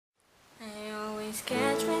just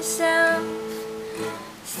catch myself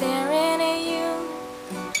staring at you,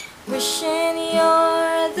 wishing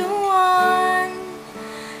you're the one.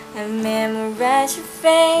 I've memorized your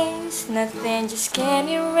face, nothing just can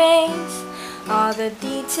erase all the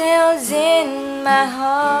details in my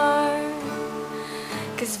heart.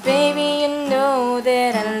 'Cause baby, you know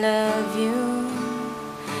that I love you.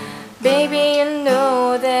 Baby, you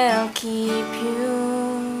know that I'll keep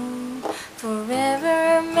you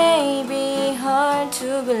forever. May be hard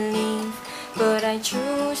to believe, but I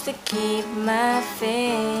choose to keep my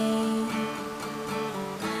faith.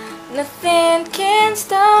 Nothing can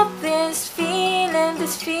stop this feeling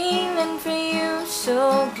for you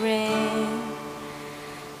so great.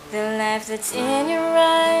 The life that's in your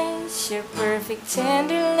eyes, your perfect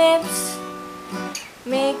tender lips,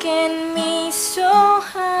 making me so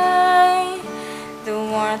high. The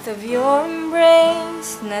warmth of your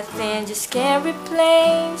embrace, nothing just can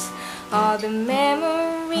replace all the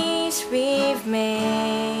memories we've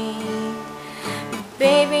made. But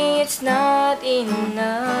baby, it's not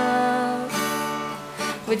enough.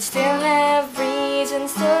 We'd still have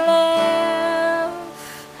reasons to love.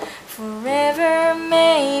 Forever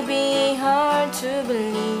may be hard to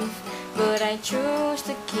believe, but I choose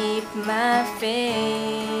to keep my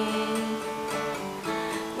faith.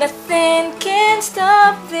 Nothing can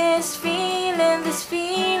stop this feeling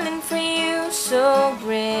for you so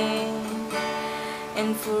great.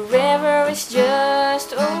 And forever is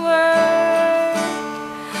just a word.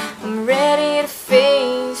 I'm ready to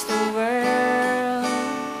face the world.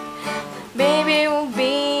 Baby, we'll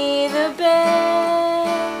be the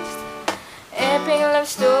best epic love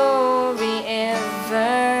story ever.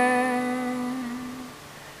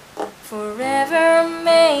 Forever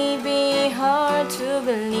may be hard to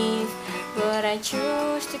believe, but I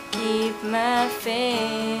choose to keep my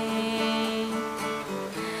faith.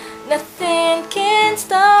 Nothing can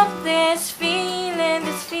stop this feeling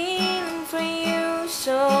for you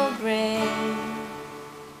so great.